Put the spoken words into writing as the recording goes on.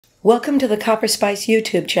Welcome to the Copper Spice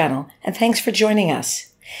YouTube channel, and thanks for joining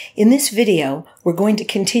us. In this video, we're going to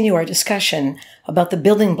continue our discussion about the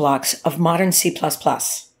building blocks of modern C++.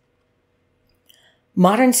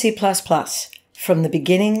 Modern C++, from the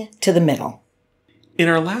beginning to the middle. In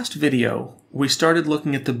our last video, we started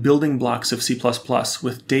looking at the building blocks of C++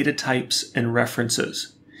 with data types and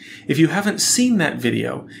references. If you haven't seen that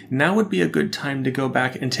video, now would be a good time to go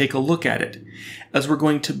back and take a look at it, as we're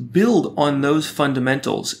going to build on those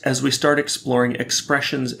fundamentals as we start exploring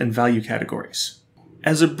expressions and value categories.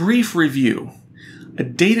 As a brief review, a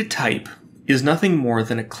data type is nothing more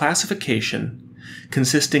than a classification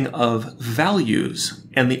consisting of values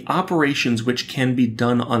and the operations which can be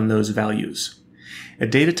done on those values. A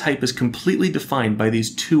data type is completely defined by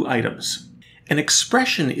these two items. An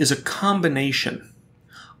expression is a combination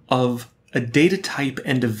of a data type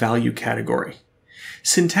and a value category.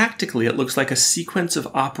 Syntactically, it looks like a sequence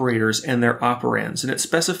of operators and their operands, and it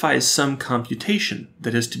specifies some computation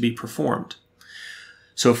that is to be performed.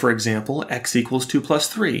 So, for example, x equals 2 plus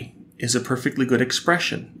 3 is a perfectly good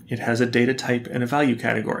expression. It has a data type and a value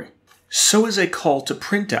category. So is a call to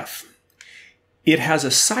printf. It has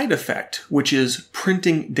a side effect, which is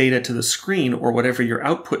printing data to the screen or whatever your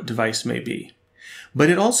output device may be. But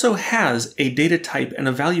it also has a data type and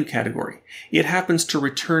a value category. It happens to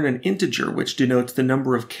return an integer, which denotes the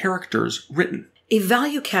number of characters written. A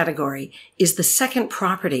value category is the second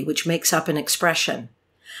property which makes up an expression.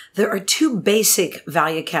 There are two basic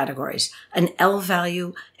value categories, an L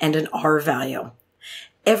value and an R value.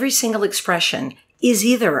 Every single expression is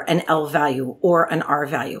either an L value or an R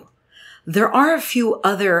value. There are a few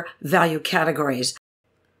other value categories.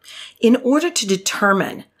 In order to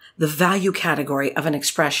determine the value category of an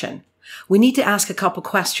expression, we need to ask a couple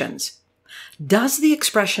questions. Does the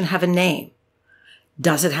expression have a name?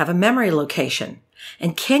 Does it have a memory location?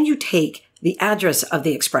 And can you take the address of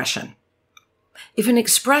the expression? If an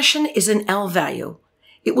expression is an L value,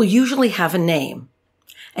 it will usually have a name,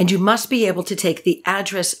 and you must be able to take the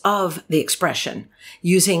address of the expression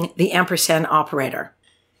using the ampersand operator.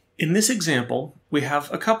 In this example, we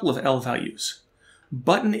have a couple of L values.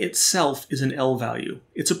 Button itself is an L value.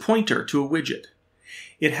 It's a pointer to a widget.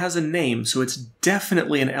 It has a name, so it's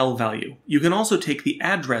definitely an L value. You can also take the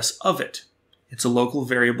address of it. It's a local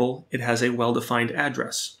variable. It has a well-defined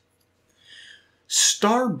address.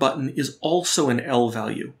 Star button is also an L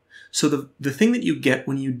value. So the thing that you get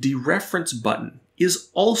when you dereference button is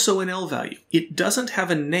also an L value. It doesn't have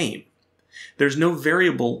a name. There's no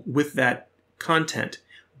variable with that content,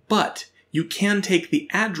 but you can take the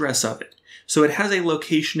address of it. So it has a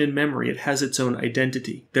location in memory. It has its own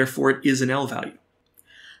identity. Therefore, it is an L value.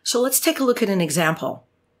 So let's take a look at an example.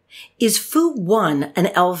 Is foo1 an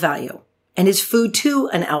L value? And is foo2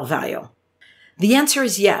 an L value? The answer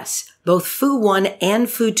is yes. Both foo1 and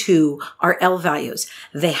foo2 are L values.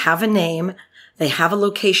 They have a name, they have a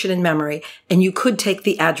location in memory, and you could take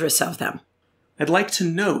the address of them. I'd like to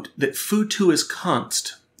note that foo2 is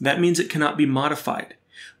const. That means it cannot be modified,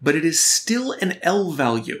 but it is still an L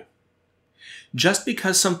value. Just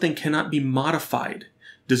because something cannot be modified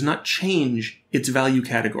does not change its value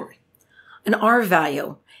category. An R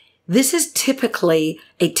value. This is typically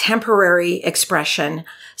a temporary expression,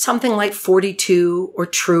 something like 42 or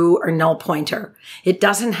true or null pointer. It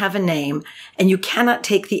doesn't have a name, and you cannot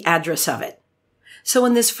take the address of it. So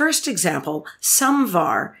in this first example,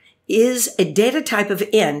 SumVar is a data type of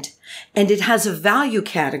int, and it has a value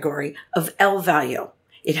category of L value.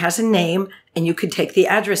 It has a name, and you could take the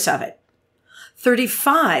address of it.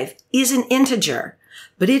 35 is an integer,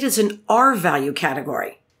 but it is an R value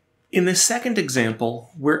category. In the second example,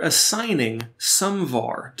 we're assigning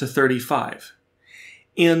SumVar to 35.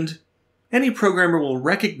 And any programmer will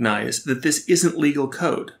recognize that this isn't legal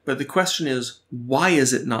code, but the question is, why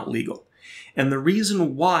is it not legal? And the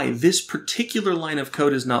reason why this particular line of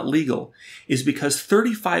code is not legal is because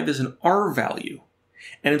 35 is an R value,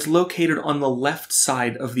 and it's located on the left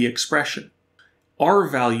side of the expression. R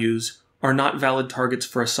values are not valid targets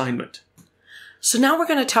for assignment. So now we're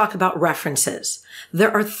going to talk about references.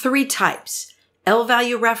 There are three types: L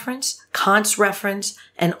value reference, Const reference,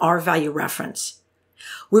 and R value reference.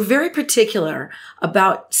 We're very particular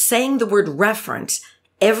about saying the word reference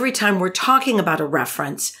every time we're talking about a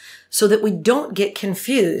reference so that we don't get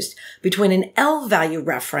confused between an L value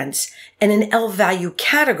reference and an L value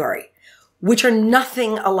category, which are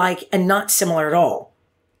nothing alike and not similar at all.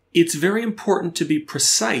 It's very important to be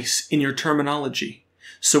precise in your terminology.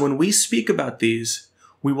 So when we speak about these,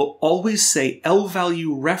 we will always say L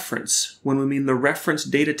value reference when we mean the reference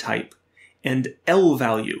data type, and L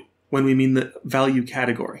value when we mean the value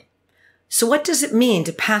category. So what does it mean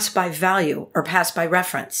to pass by value or pass by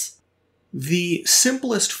reference? The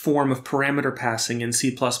simplest form of parameter passing in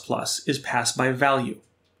C++ is pass by value.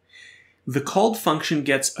 The called function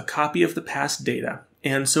gets a copy of the passed data,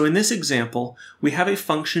 and so in this example, we have a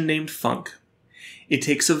function named func. It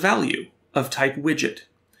takes a value of type widget.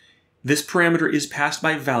 This parameter is passed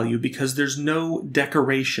by value because there's no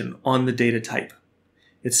decoration on the data type.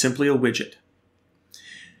 It's simply a widget.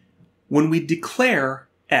 When we declare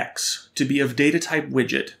x to be of data type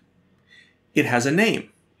widget, it has a name.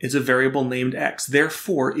 It's a variable named x.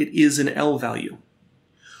 Therefore, it is an L value.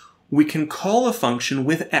 We can call a function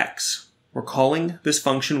with x. We're calling this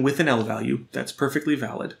function with an L value. That's perfectly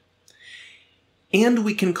valid. And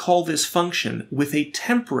we can call this function with a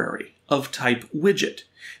temporary of type widget.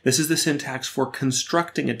 This is the syntax for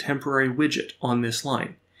constructing a temporary widget on this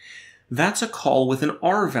line. That's a call with an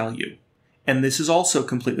R value, and this is also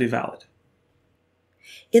completely valid.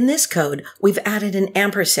 In this code, we've added an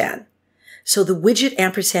ampersand. So the widget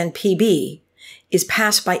ampersand PB is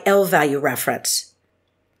passed by L value reference.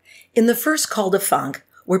 In the first call to func,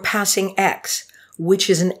 we're passing x, which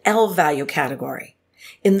is an L value category.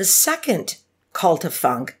 In the second call to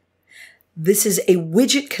func, this is a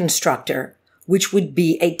widget constructor, which would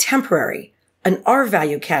be a temporary, an R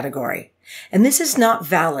value category. And this is not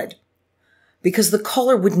valid because the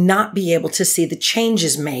caller would not be able to see the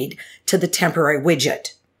changes made to the temporary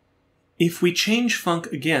widget. If we change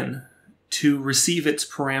func again to receive its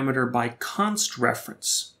parameter by const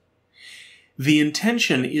reference, the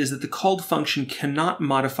intention is that the called function cannot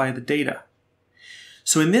modify the data.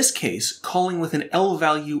 So in this case, calling with an L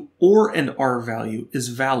value or an R value is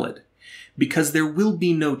valid because there will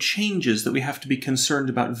be no changes that we have to be concerned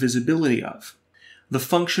about visibility of. The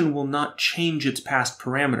function will not change its passed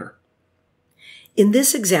parameter. In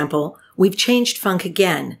this example, we've changed func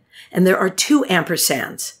again, and there are two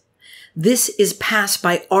ampersands. This is passed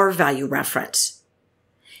by R value reference.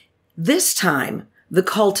 This time, the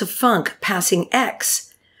call to func passing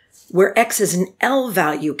x, where x is an L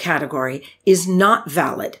value category, is not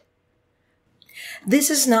valid. This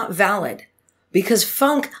is not valid because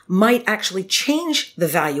func might actually change the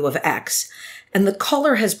value of x, and the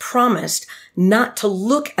caller has promised not to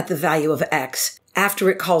look at the value of x after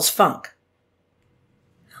it calls func.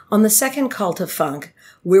 On the second call to func,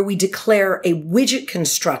 where we declare a widget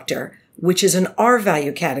constructor, which is an R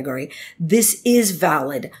value category, this is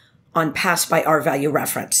valid on pass by R value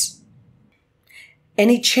reference.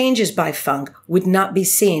 Any changes by func would not be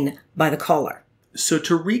seen by the caller. So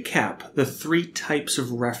to recap the three types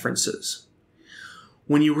of references,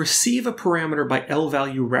 when you receive a parameter by L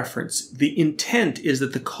value reference, the intent is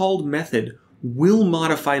that the called method will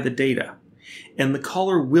modify the data, and the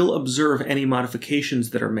caller will observe any modifications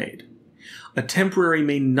that are made. A temporary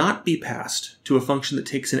may not be passed to a function that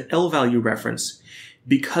takes an L value reference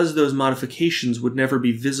because those modifications would never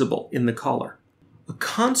be visible in the caller. A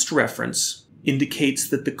const reference indicates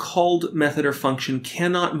that the called method or function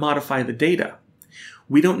cannot modify the data.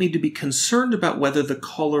 We don't need to be concerned about whether the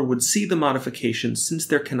caller would see the modifications since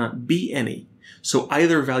there cannot be any, so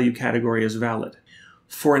either value category is valid.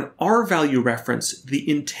 For an R value reference, the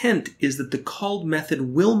intent is that the called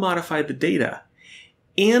method will modify the data,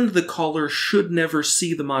 and the caller should never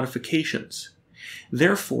see the modifications.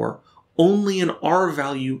 Therefore, only an R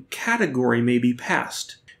value category may be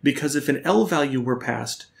passed, because if an L value were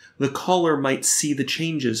passed, the caller might see the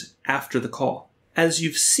changes after the call. As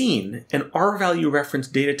you've seen, an R value reference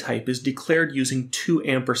data type is declared using two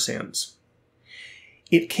ampersands.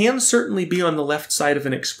 It can certainly be on the left side of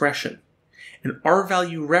an expression. An R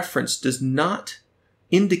value reference does not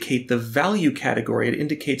indicate the value category, it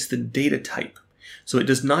indicates the data type. So it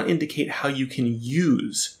does not indicate how you can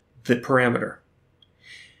use the parameter.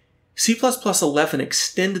 C++11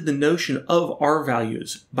 extended the notion of R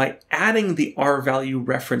values by adding the R value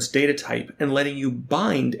reference data type and letting you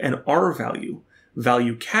bind an R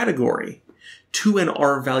value category to an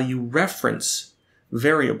R value reference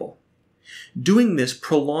variable. Doing this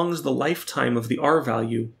prolongs the lifetime of the R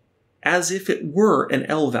value as if it were an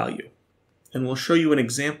L value. And we'll show you an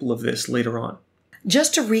example of this later on.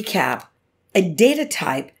 Just to recap, a data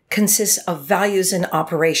type consists of values and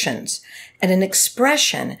operations, and an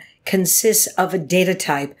expression consists of a data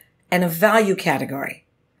type and a value category.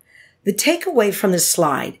 The takeaway from this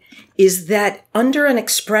slide is that under an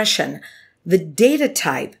expression, the data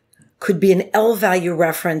type could be an L value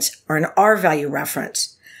reference or an R value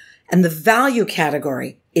reference, and the value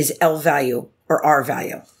category is L value or R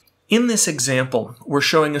value. In this example, we're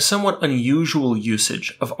showing a somewhat unusual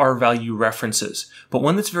usage of R value references, but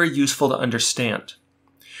one that's very useful to understand.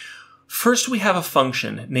 First, we have a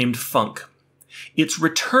function named func. its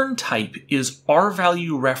return type is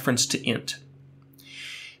rvalue reference to int.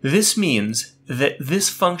 This means that this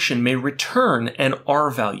function may return an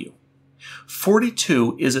rvalue.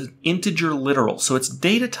 42 is an integer literal, so its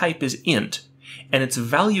data type is int, and its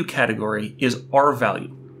value category is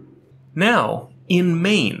rvalue. Now, in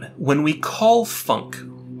main, when we call func,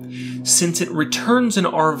 since it returns an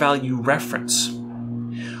rvalue reference,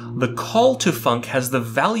 the call to func has the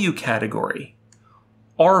value category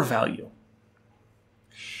rvalue.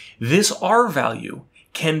 This rvalue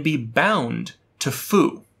can be bound to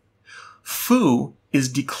foo. Foo is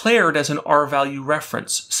declared as an rvalue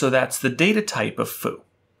reference, so that's the data type of foo.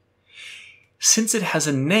 Since it has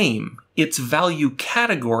a name, its value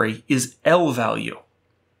category is lvalue.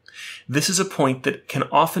 This is a point that can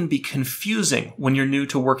often be confusing when you're new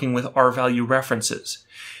to working with rvalue references.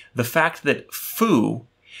 The fact that foo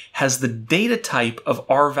has the data type of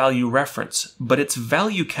rvalue reference, but its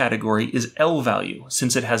value category is lvalue,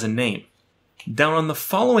 since it has a name. Down on the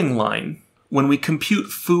following line, when we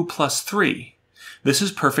compute foo plus 3, this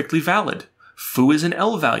is perfectly valid. Foo is an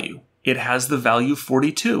lvalue. It has the value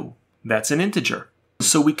 42. That's an integer.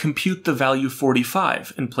 So we compute the value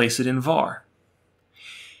 45 and place it in var.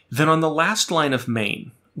 Then on the last line of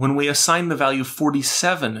main, when we assign the value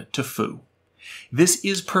 47 to foo, this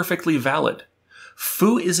is perfectly valid.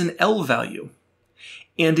 Foo is an lvalue,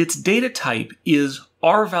 and its data type is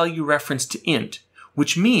rvalue reference to int,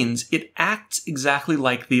 which means it acts exactly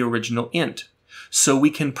like the original int, so we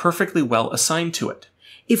can perfectly well assign to it.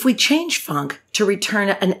 If we change func to return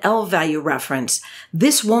an lvalue reference,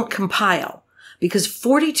 this won't compile because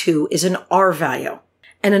 42 is an rvalue,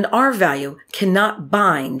 and an rvalue cannot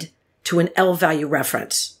bind to an lvalue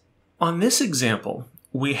reference. On this example,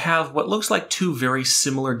 we have what looks like two very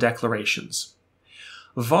similar declarations.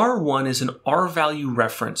 var1 is an rvalue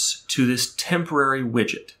reference to this temporary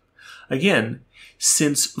widget. Again,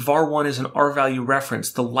 since var1 is an rvalue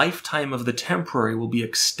reference, the lifetime of the temporary will be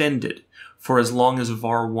extended for as long as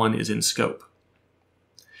var1 is in scope.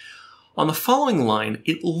 On the following line,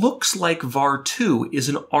 it looks like var2 is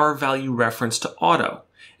an rvalue reference to auto,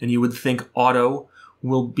 and you would think auto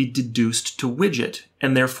will be deduced to widget,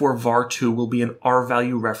 and therefore var2 will be an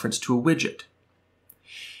rvalue reference to a widget.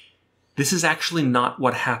 This is actually not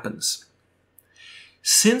what happens.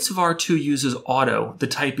 Since var2 uses auto, the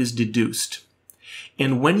type is deduced.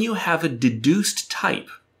 And when you have a deduced type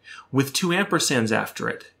with two ampersands after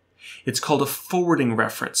it, it's called a forwarding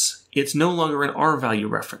reference. It's no longer an rvalue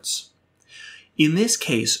reference. In this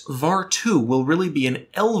case, var2 will really be an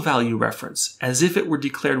lvalue reference, as if it were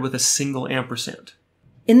declared with a single ampersand.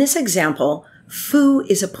 In this example, foo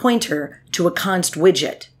is a pointer to a const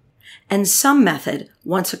widget, and some method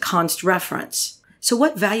wants a const reference. So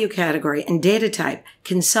what value category and data type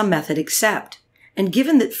can some method accept? And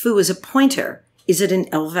given that foo is a pointer, is it an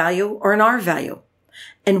lvalue or an rvalue?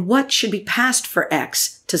 And what should be passed for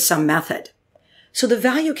x to some method? So the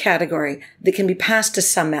value category that can be passed to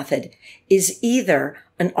some method is either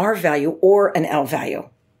an rvalue or an lvalue.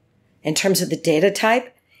 In terms of the data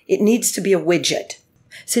type, it needs to be a widget.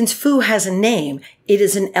 Since foo has a name, it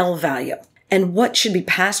is an lvalue. And what should be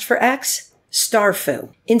passed for x? Star foo.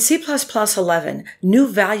 In C++ 11, new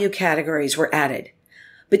value categories were added.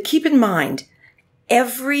 But keep in mind,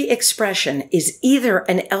 every expression is either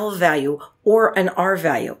an lvalue or an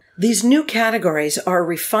rvalue. These new categories are a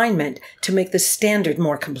refinement to make the standard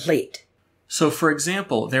more complete. So for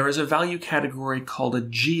example, there is a value category called a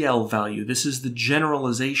GL value. This is the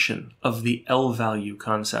generalization of the L-value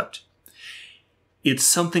concept. It's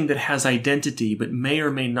something that has identity but may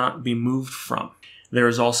or may not be moved from. There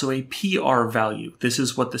is also a PR value. This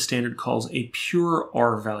is what the standard calls a pure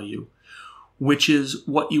R value, which is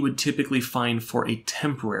what you would typically find for a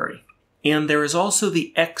temporary. And there is also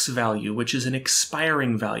the X value, which is an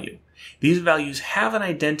expiring value. These values have an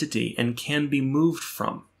identity and can be moved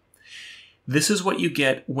from. This is what you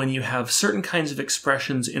get when you have certain kinds of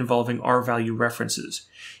expressions involving R-value references.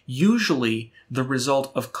 Usually the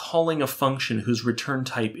result of calling a function whose return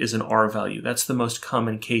type is an R-value. That's the most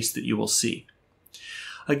common case that you will see.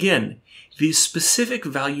 Again, these specific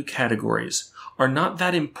value categories are not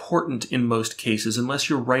that important in most cases unless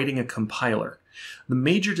you're writing a compiler. The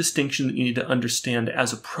major distinction that you need to understand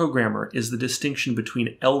as a programmer is the distinction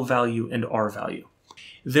between L-value and R-value.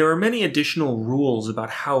 There are many additional rules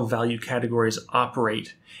about how value categories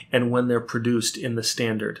operate and when they're produced in the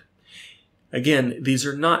standard. Again, these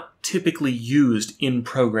are not typically used in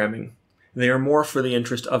programming. They are more for the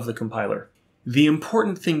interest of the compiler. The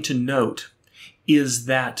important thing to note is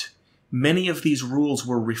that Many of these rules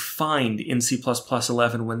were refined in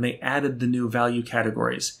C++11 when they added the new value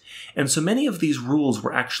categories, and so many of these rules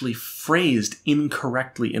were actually phrased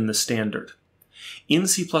incorrectly in the standard. In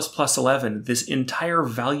C++11, this entire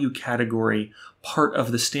value category part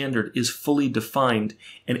of the standard is fully defined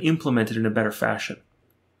and implemented in a better fashion.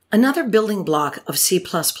 Another building block of C++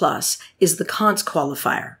 is the Const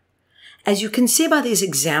qualifier. As you can see by these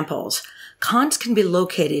examples, const can be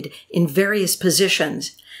located in various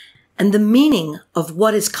positions, and the meaning of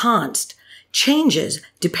what is const changes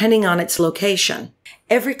depending on its location.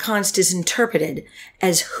 Every const is interpreted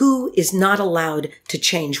as who is not allowed to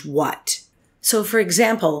change what. So for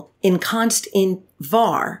example, in const in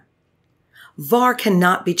var, var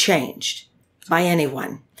cannot be changed by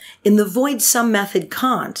anyone. In the void sum method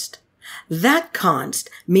const, that const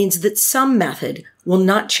means that some method will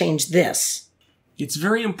not change this. It's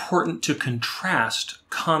very important to contrast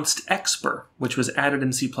const expr, which was added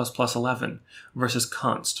in C++11, versus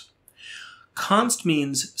const. Const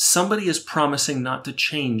means somebody is promising not to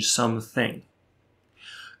change something.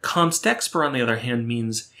 Const expr, on the other hand,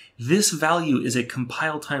 means this value is a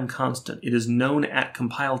compile time constant. It is known at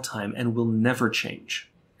compile time and will never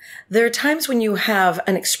change. There are times when you have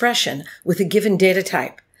an expression with a given data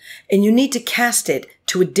type, and you need to cast it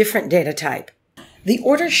to a different data type. The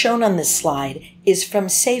order shown on this slide is from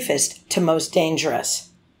safest to most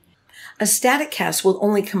dangerous. A static cast will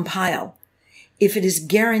only compile if it is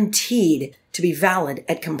guaranteed to be valid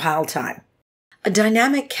at compile time. A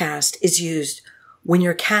dynamic cast is used when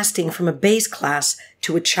you're casting from a base class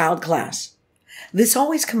to a child class. This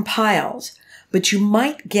always compiles, but you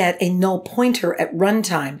might get a null pointer at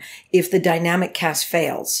runtime if the dynamic cast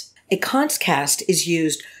fails. A const cast is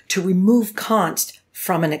used to remove const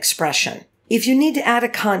from an expression. If you need to add a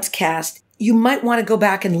const cast, you might want to go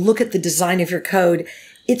back and look at the design of your code.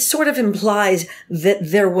 It sort of implies that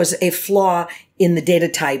there was a flaw in the data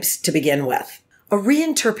types to begin with. A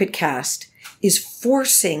reinterpret cast is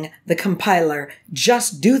forcing the compiler,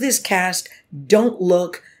 just do this cast, don't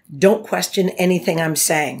look, don't question anything I'm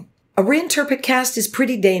saying. A reinterpret cast is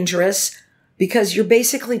pretty dangerous because you're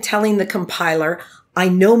basically telling the compiler, I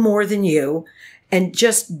know more than you, and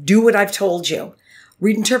just do what I've told you.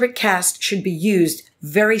 Reinterpret cast should be used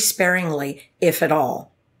very sparingly, if at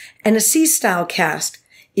all. And a C-style cast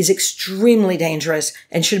is extremely dangerous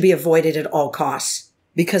and should be avoided at all costs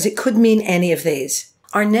because it could mean any of these.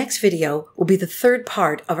 Our next video will be the third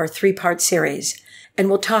part of our three-part series, and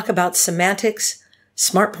we'll talk about semantics,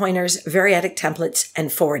 smart pointers, variadic templates,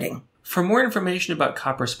 and forwarding. For more information about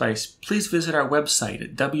CopperSpice, please visit our website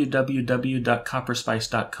at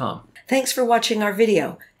www.copperspice.com. Thanks for watching our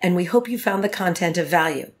video, and we hope you found the content of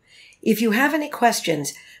value. If you have any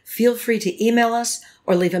questions, feel free to email us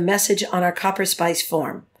or leave a message on our CopperSpice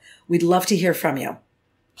form. We'd love to hear from you.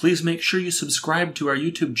 Please make sure you subscribe to our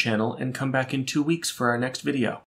YouTube channel and come back in 2 weeks for our next video.